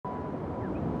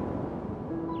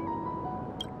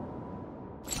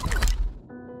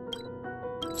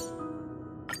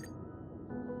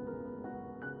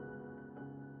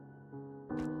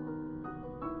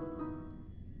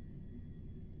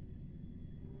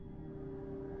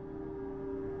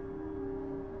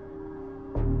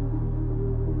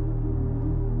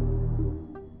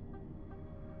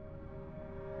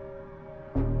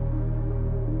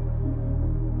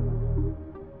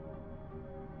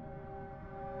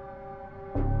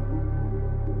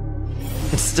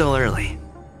It's still early.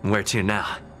 Where to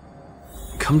now?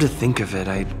 Come to think of it,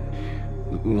 I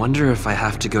wonder if I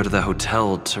have to go to the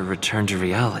hotel to return to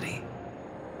reality.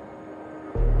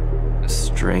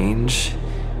 Strange.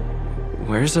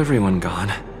 Where's everyone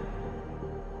gone?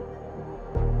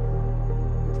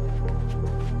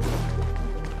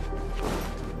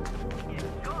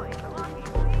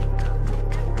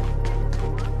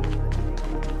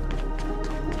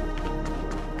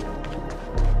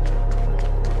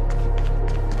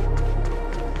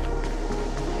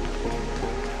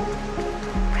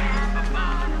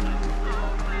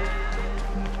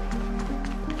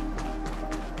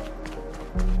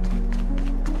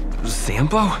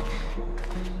 Sambo?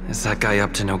 Is that guy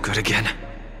up to no good again?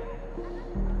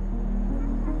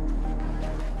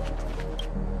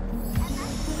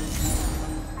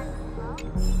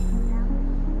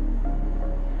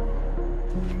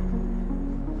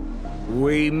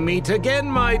 We meet again,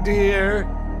 my dear.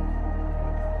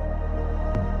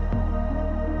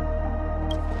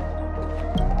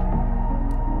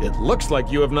 It looks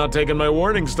like you have not taken my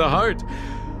warnings to heart.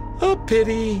 A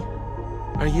pity.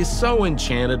 Are you so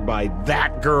enchanted by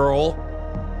that girl?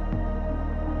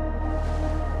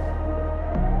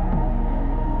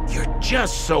 You're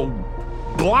just so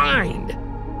blind.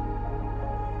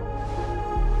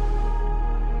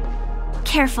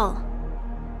 Careful.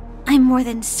 I'm more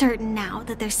than certain now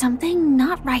that there's something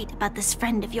not right about this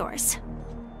friend of yours.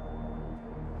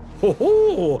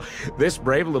 Oh, this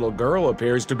brave little girl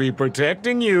appears to be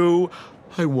protecting you.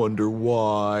 I wonder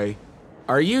why.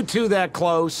 Are you two that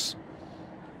close?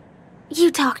 You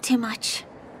talk too much.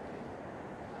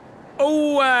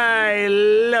 Oh, I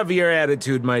love your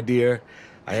attitude, my dear.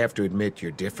 I have to admit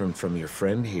you're different from your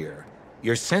friend here.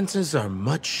 Your senses are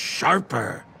much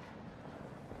sharper.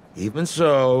 Even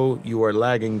so, you are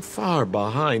lagging far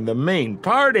behind the main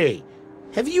party.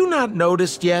 Have you not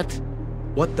noticed yet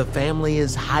what the family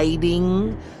is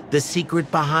hiding? The secret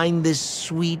behind this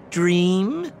sweet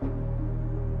dream?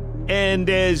 And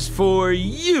as for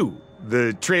you,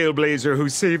 the trailblazer who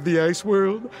saved the ice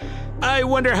world, I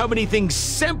wonder how many things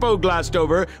Sempo glossed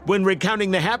over when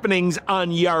recounting the happenings on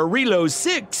Yarilo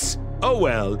 6. Oh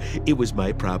well, it was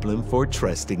my problem for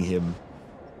trusting him.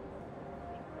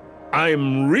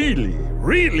 I'm really,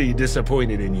 really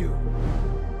disappointed in you.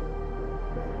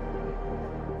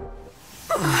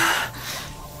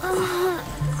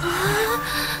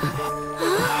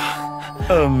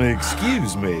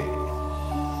 Excuse me.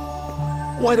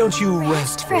 Why don't you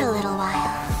rest For a little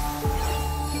while.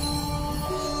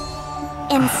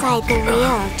 Inside the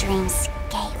real dreamscape.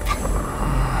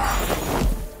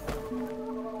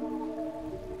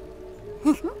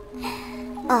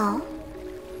 Oh?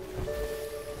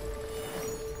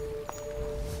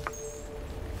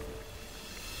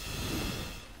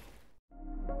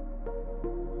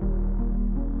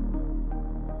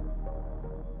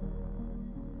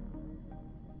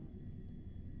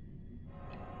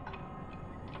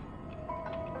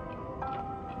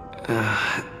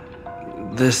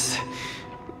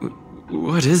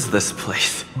 What is this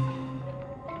place?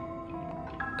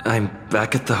 I'm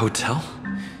back at the hotel?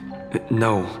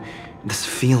 No, this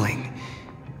feeling.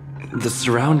 The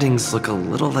surroundings look a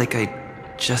little like I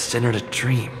just entered a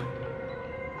dream.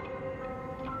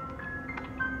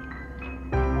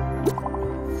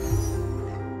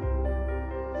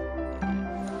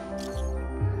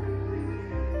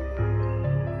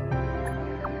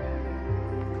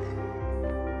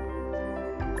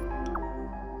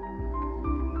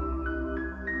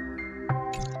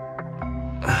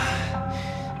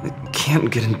 Can't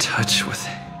get in touch with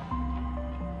it.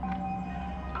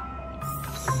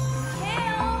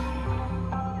 Kale!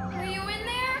 Are you in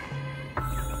there?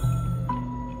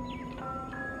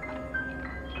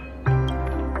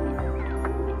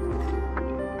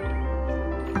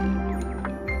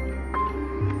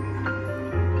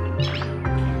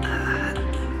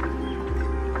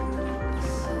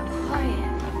 So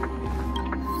quiet.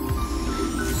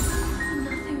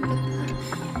 Nothing but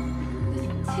the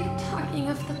tick-tocking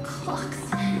of the clocks.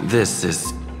 This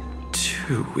is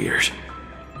too weird.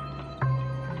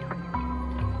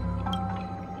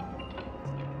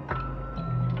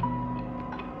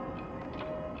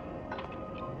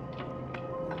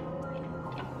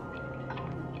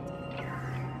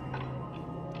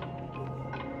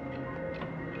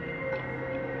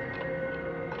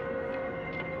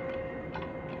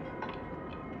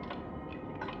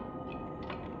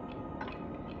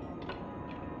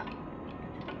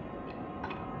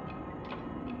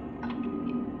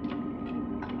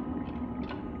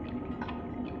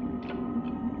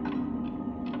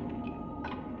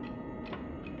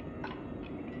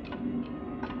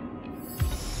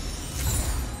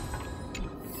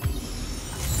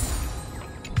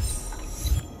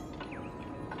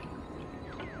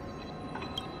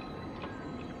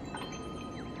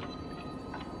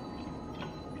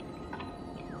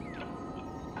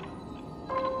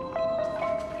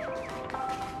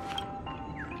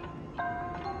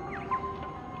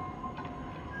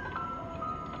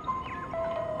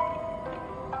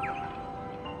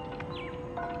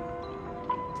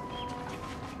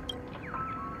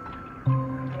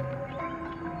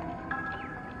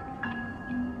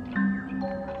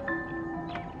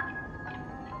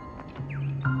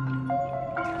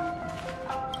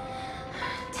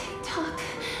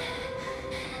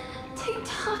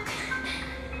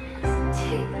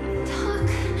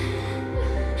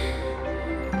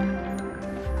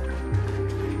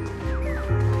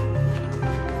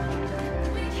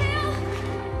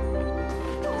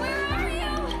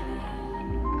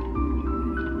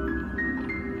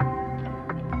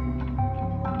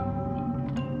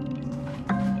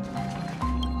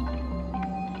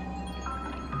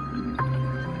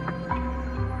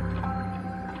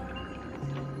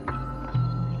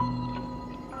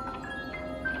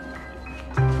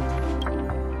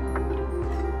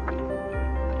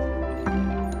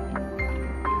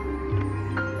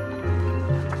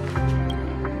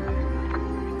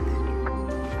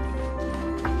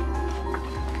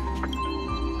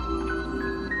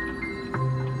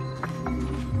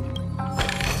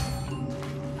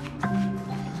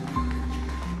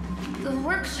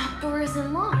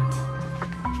 isn't locked.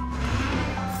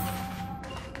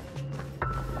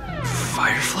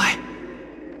 Firefly?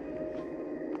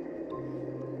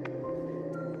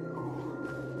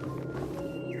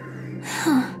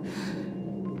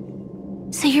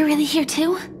 So you're really here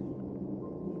too?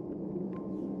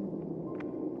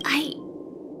 I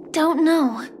don't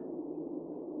know.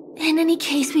 In any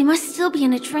case, we must still be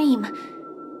in a dream.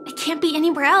 It can't be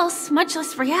anywhere else, much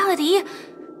less reality.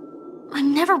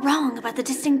 I'm never wrong about the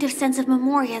distinctive sense of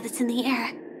memoria that's in the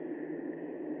air.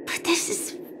 But this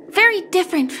is very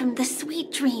different from the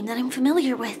sweet dream that I'm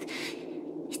familiar with.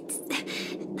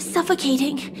 It's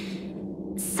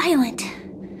suffocating, silent,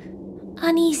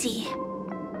 uneasy.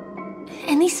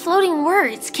 And these floating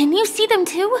words, can you see them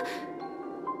too?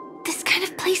 This kind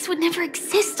of place would never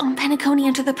exist on Penacony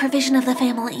under the provision of the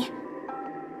family.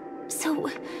 So,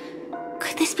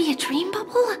 could this be a dream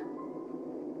bubble?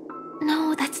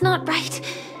 No, that's not right.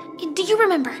 Do you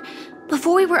remember,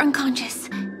 before we were unconscious,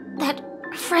 that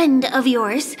friend of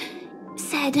yours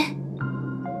said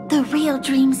the real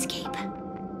dreamscape?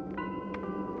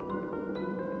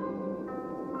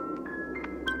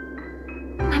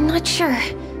 I'm not sure.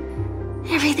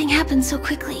 Everything happened so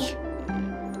quickly.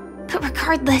 But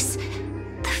regardless,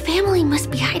 the family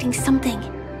must be hiding something.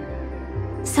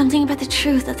 Something about the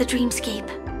truth of the dreamscape.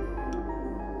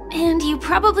 And you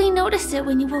probably noticed it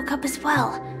when you woke up as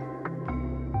well.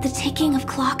 The ticking of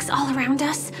clocks all around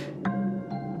us.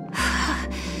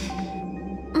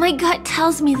 My gut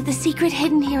tells me that the secret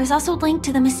hidden here is also linked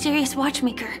to the mysterious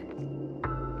Watchmaker.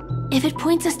 If it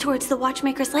points us towards the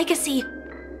Watchmaker's legacy,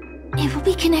 it will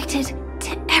be connected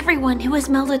to everyone who has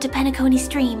melded to Penacony's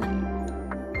dream.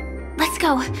 Let's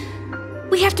go.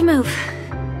 We have to move.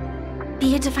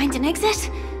 Be it to find an exit,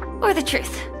 or the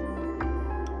truth.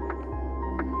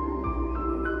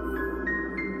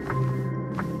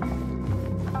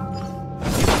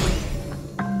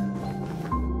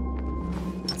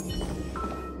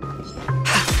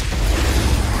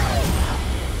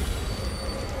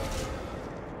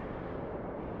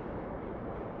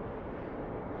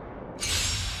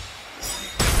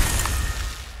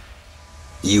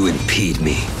 You impede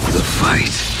me. The fight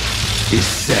is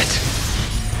set.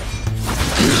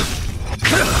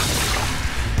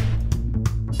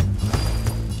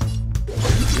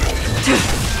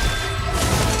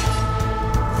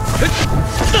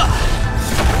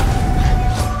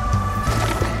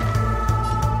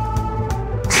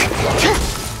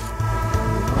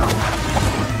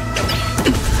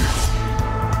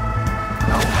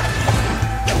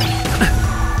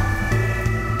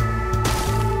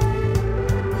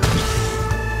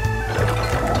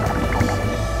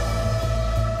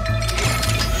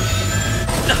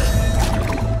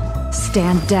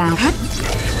 Stand down.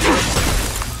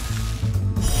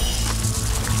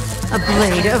 A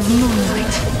blade of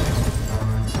moonlight.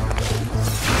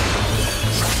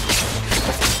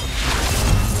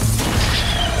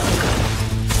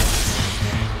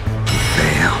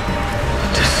 Fail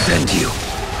to send you.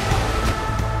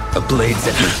 A blade's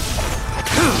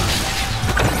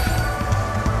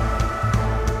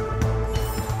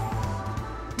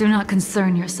Do not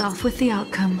concern yourself with the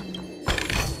outcome.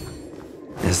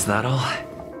 Is that all?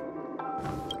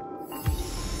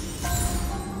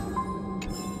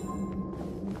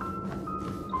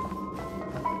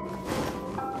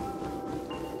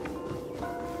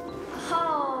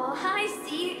 Oh, hi,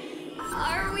 C.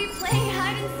 Are we playing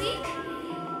hide and seek?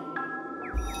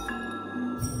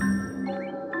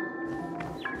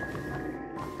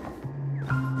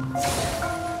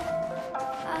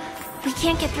 We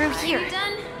can't get through Are here. you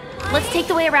done? Let's take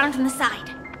the way around from the side.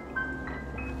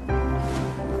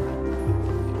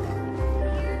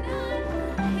 You're done.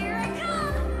 Here I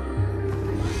come.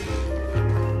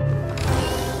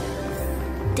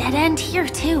 Dead end here,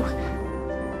 too.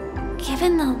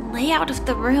 Given the layout of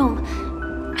the room,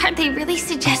 are they really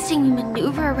suggesting we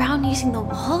maneuver around using the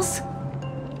walls?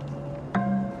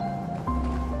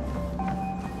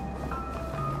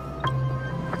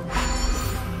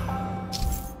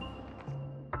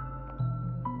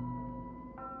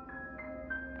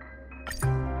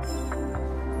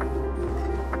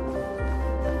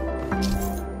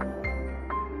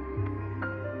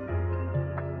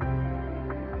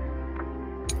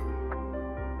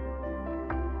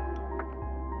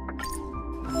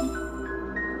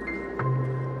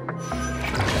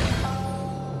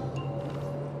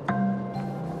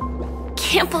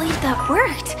 Can't believe that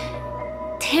worked.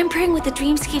 Tampering with the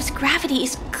dreamscape's gravity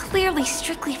is clearly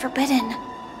strictly forbidden.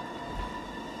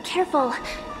 Careful.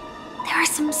 There are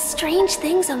some strange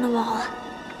things on the wall.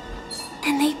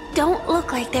 And they don't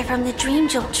look like they're from the Dream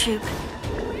Jolt troupe.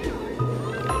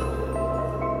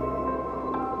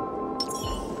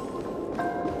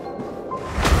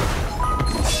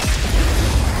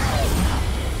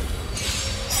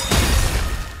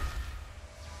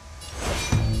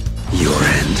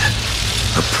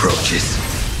 approaches.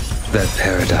 That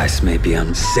paradise may be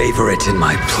savor it in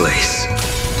my place.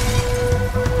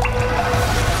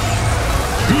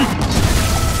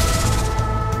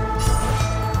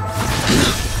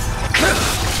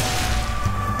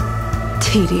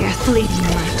 Teetier, fleeting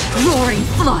light, roaring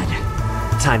flood.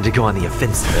 Time to go on the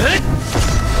offensive.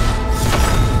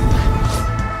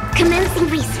 Commencing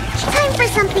research. Time for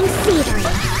something savory.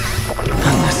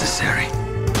 Unnecessary.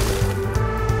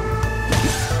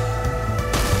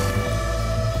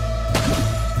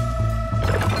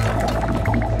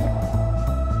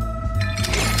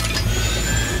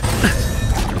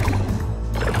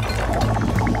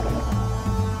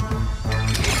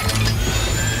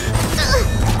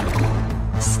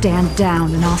 Stand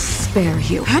down and I'll spare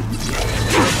you. A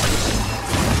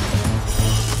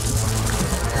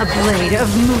blade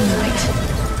of moonlight.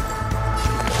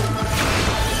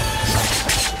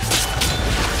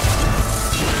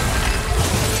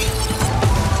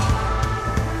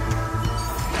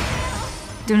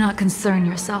 Do not concern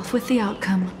yourself with the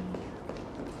outcome.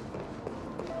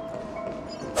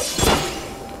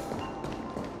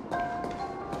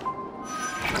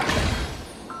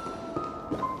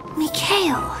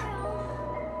 Mikhail.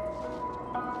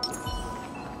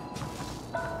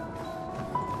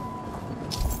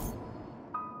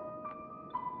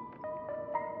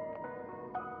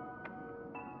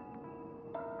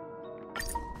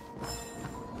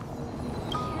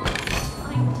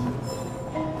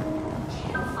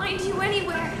 Can't find you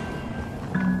anywhere.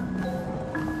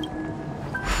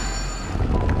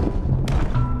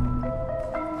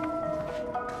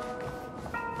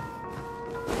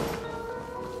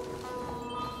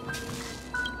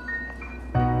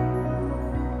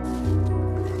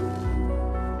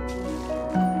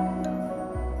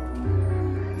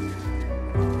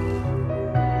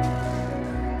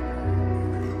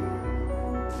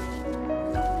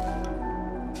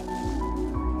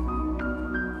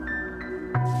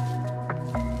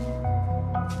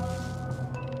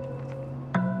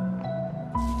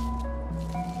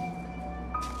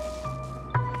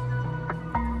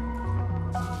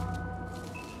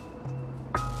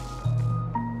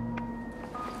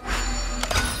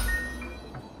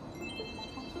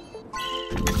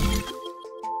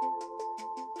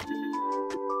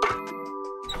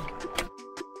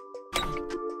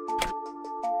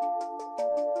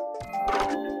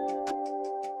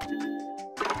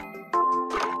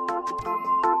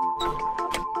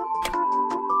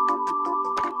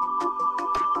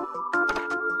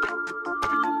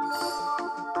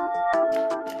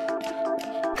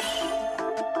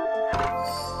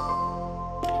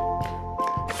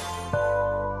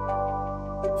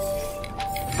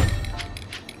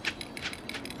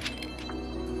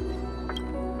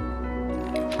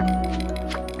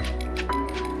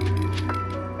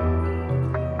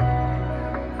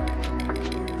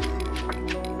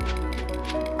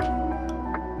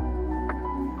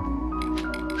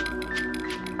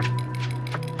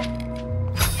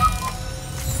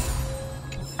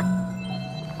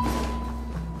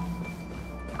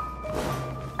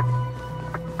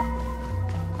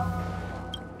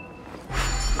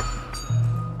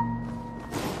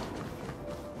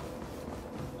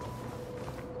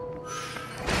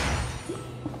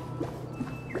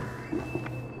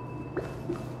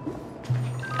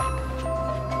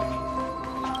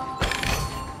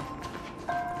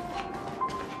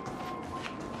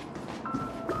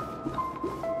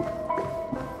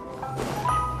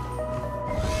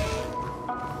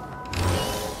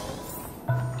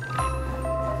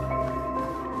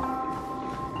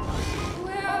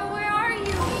 Where are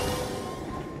you?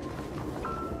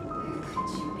 Where could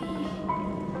you be?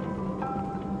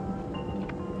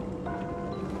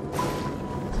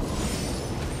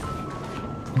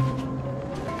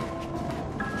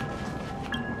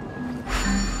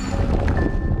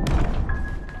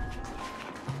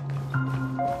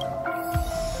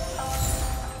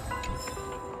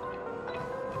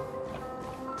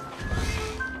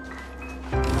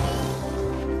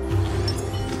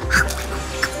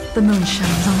 The moon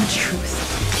shines on the truth.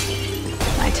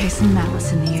 I taste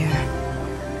malice in the air.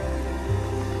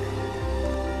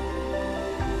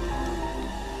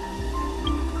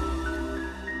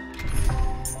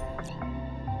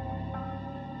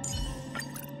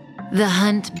 The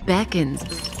hunt beckons.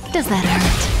 Does that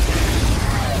hurt?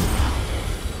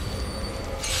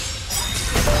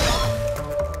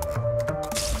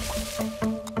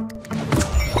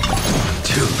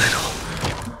 Too little.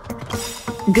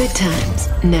 Good times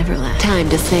never last. Time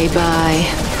to say bye.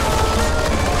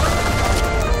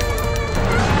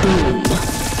 Boom.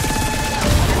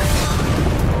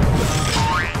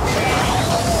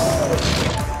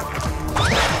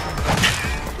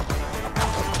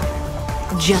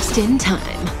 just in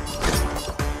time.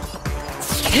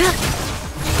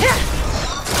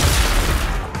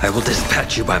 I will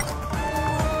dispatch you by...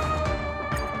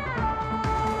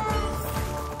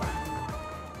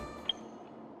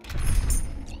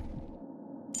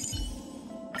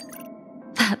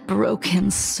 That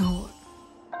broken sword.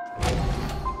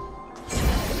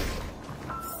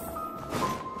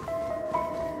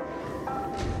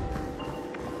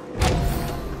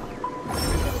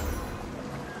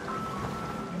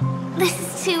 This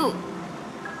is too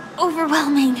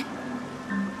overwhelming.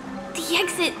 The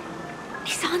exit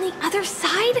is on the other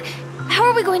side? How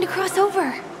are we going to cross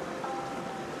over?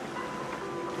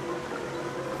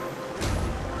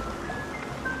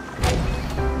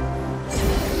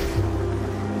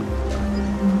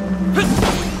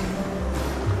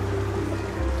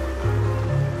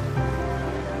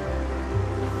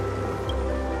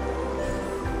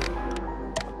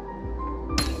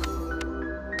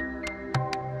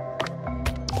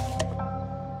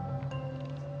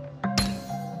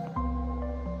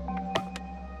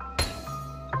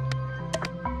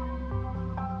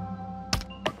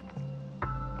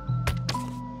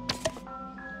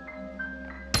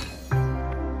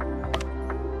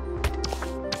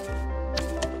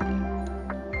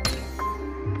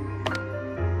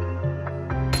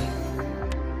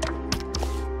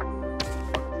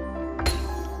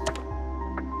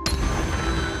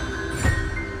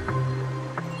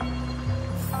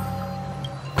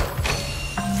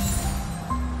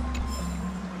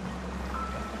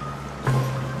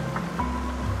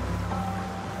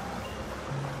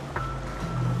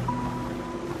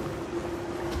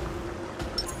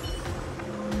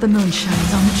 The moon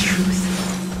shines on the truth.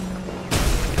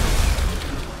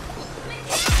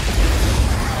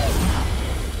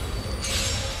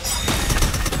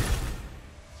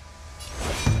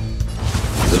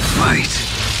 The fight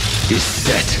is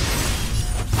set.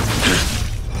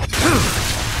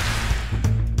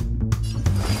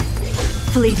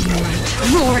 Fleeting light,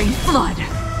 roaring flood.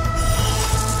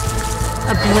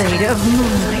 A blade of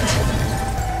moonlight.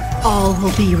 All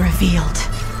will be revealed.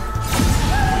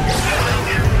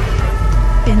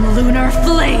 In lunar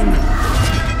flame.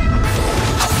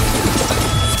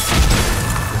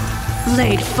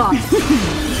 Blade fire.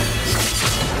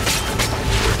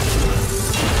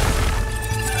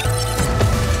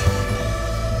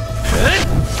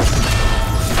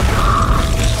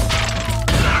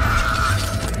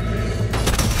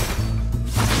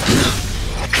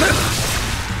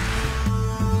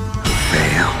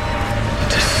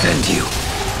 You.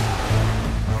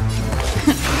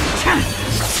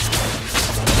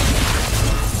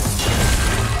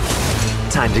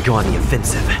 Time to go on the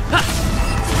offensive.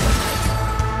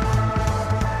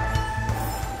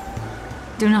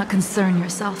 Do not concern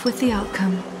yourself with the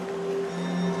outcome.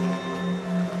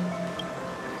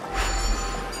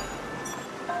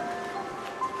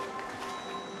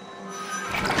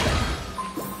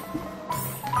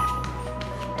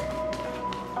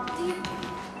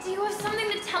 Do you have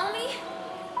something to tell me?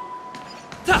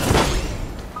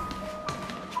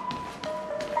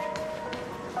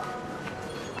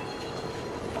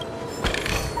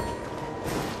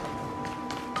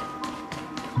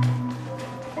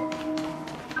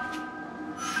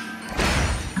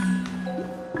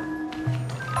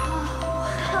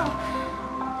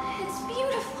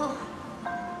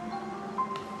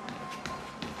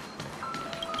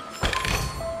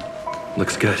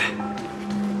 Looks good.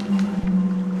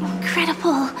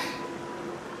 Incredible.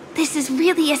 This is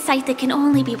really a sight that can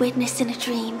only be witnessed in a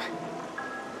dream.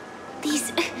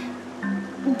 These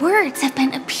words have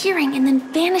been appearing and then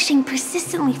vanishing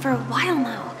persistently for a while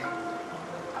now.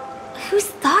 Whose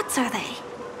thoughts are they?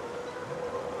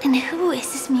 And who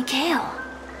is this Mikhail?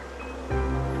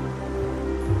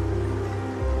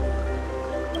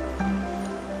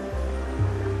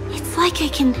 It's like I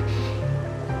can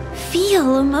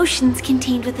feel emotions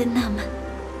contained within them.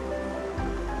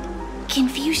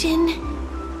 Confusion,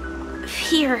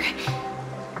 fear,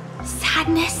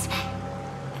 sadness,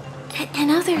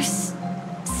 and others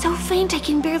so faint I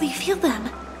can barely feel them.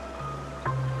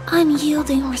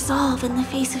 Unyielding resolve in the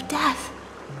face of death.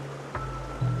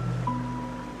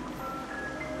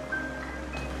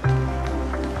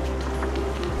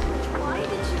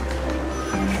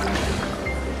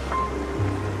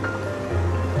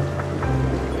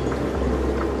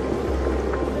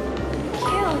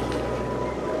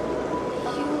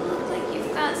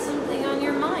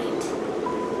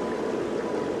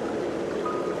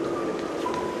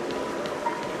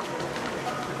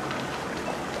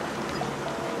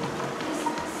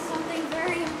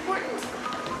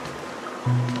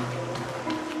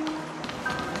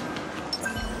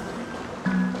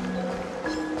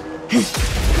 A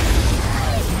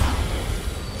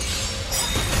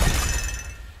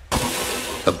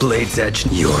blade's edge,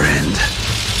 your end,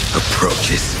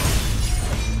 approaches.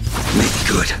 Make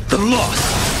good the loss.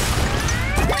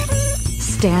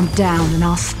 Stand down and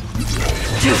I'll...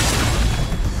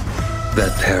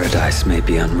 That paradise may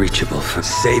be unreachable for...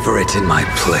 Savor it in my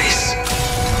place.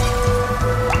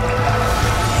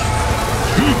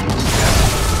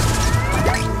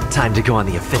 Time to go on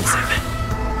the offensive.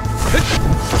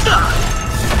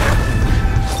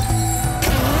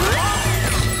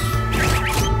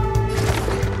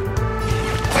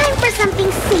 Time for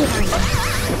something savory.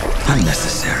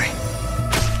 Unnecessary.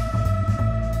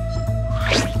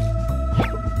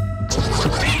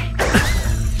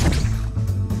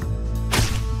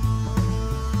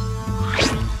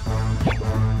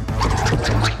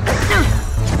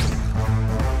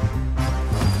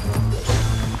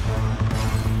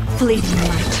 Fleeting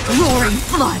light, roaring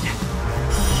flood.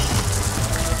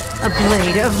 A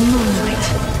blade of moonlight.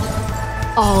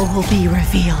 All will be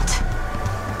revealed.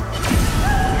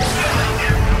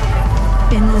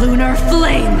 In lunar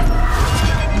flame.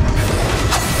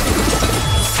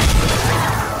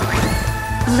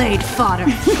 Blade fodder.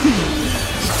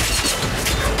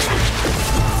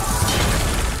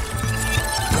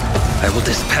 I will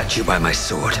dispatch you by my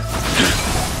sword.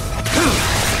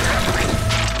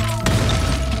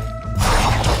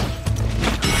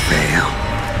 Fail.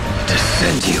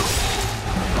 Descend you.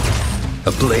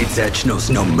 A blade's edge knows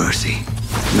no mercy.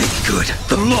 Make good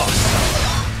the loss.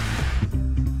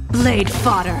 Blade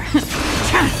fodder.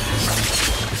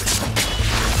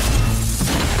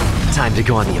 Time to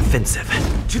go on the offensive.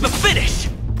 To the finish!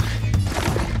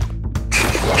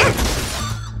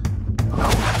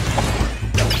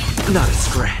 Not a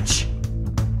scratch.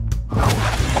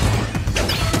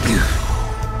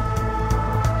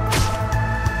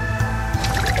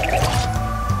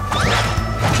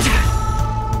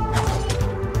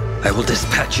 I will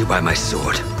dispatch you by my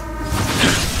sword.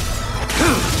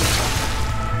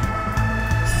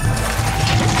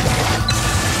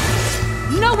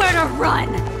 Nowhere to run!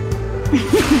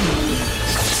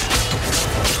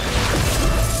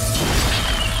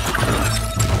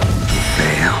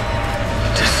 Fail.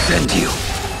 Descend you.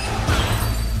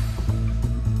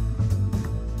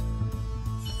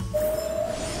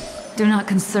 Do not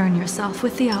concern yourself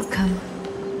with the outcome.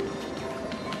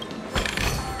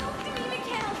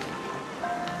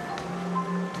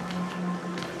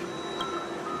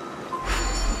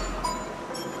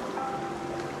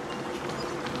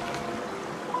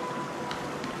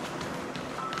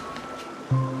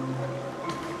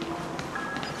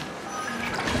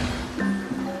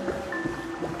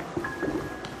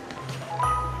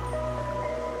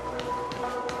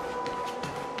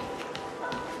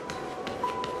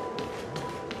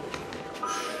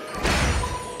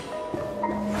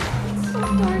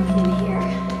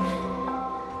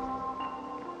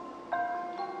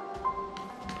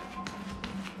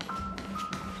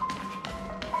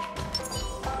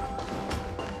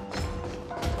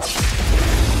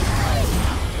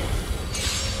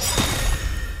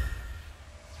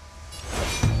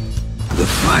 The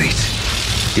fight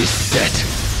is set.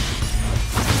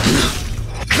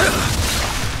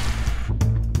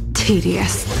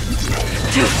 Tedious.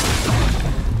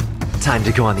 Time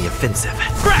to go on the offensive.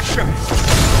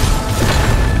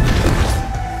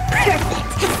 Perfect.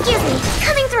 Excuse me.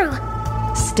 Coming through.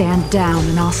 Stand down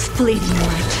and I'll fleeting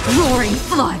light, roaring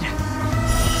flood.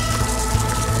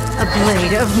 A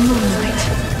blade of moonlight.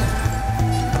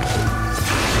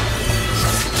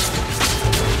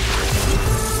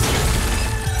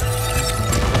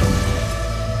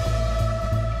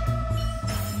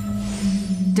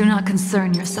 Do not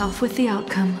concern yourself with the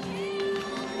outcome.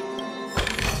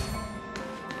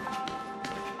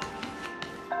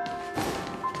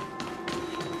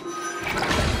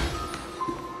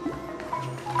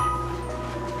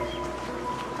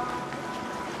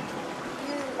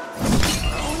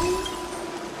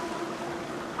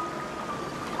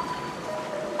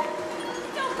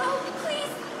 Don't go,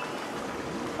 please!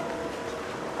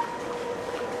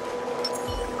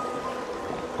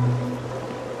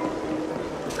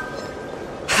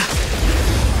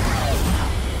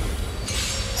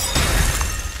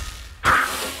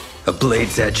 A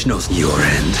blade's edge knows your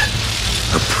end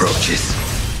approaches.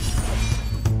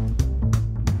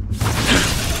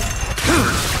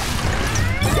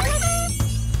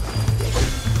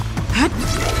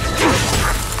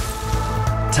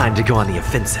 Time to go on the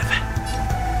offensive.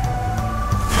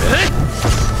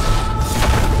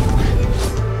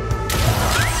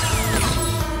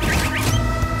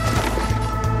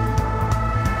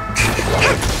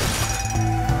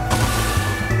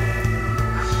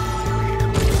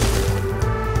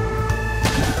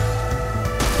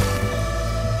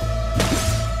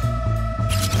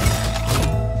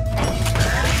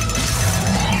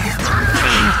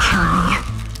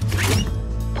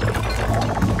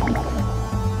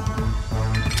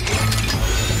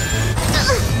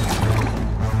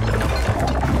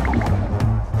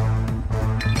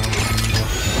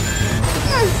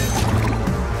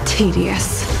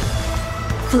 Tedious.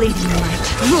 Fleeting light,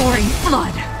 roaring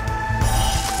flood.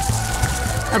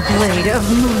 A blade of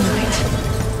moonlight.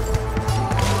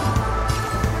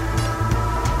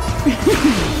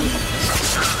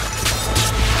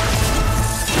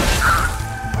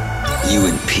 You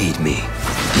impede me.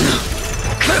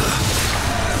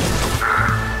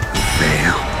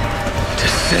 Fail to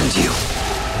send you.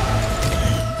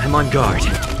 I'm on guard.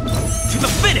 To the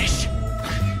finish!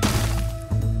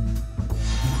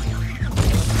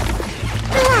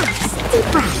 Relax, deep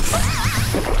breaths.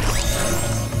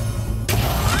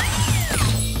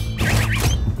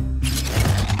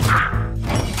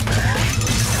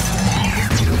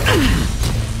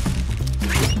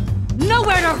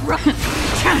 Nowhere to run!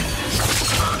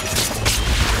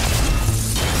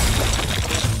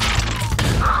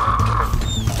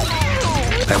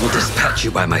 I will dispatch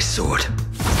you by my sword.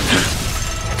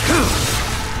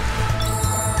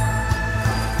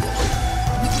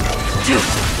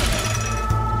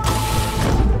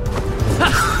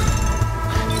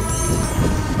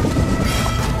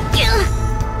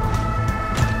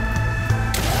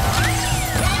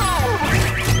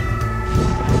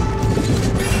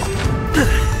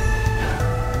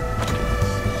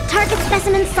 Target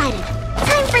specimen sighted.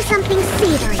 Time for something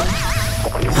savory.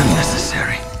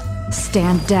 Unnecessary.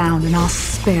 Stand down and I'll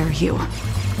spare you.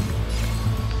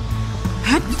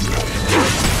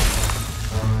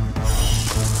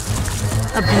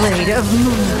 A blade of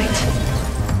moonlight.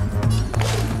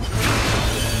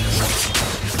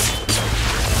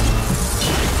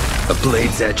 A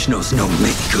blade's edge knows no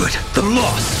make good. The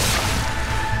loss.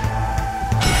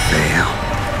 Fail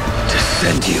to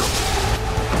send you.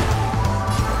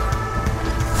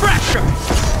 Fracture!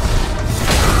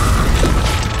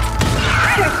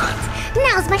 Perfect.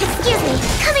 Now's my excuse me.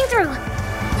 Coming through.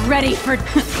 Ready for...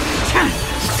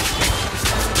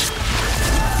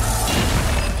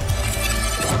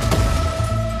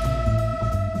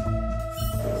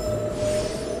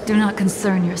 Do not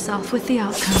concern yourself with the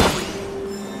outcome.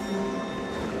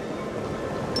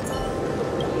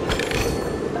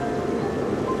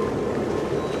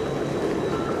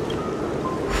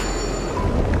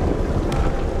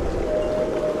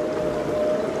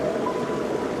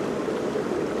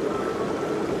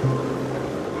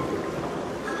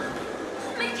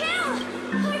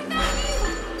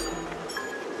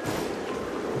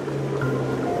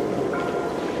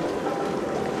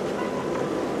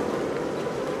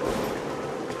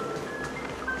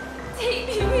 Take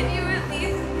me with you at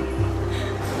least.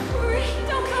 Hurry,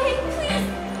 don't go, please.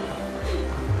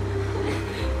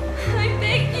 I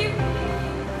beg you.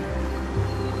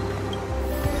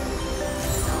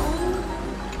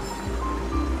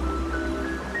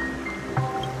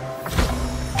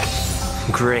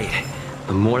 Great.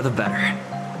 The more the better.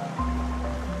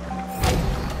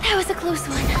 That was a close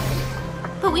one.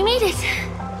 But we made it.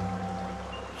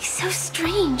 It's so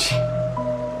strange.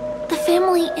 The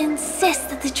family insists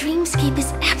that the dreamscape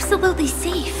is absolutely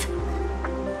safe.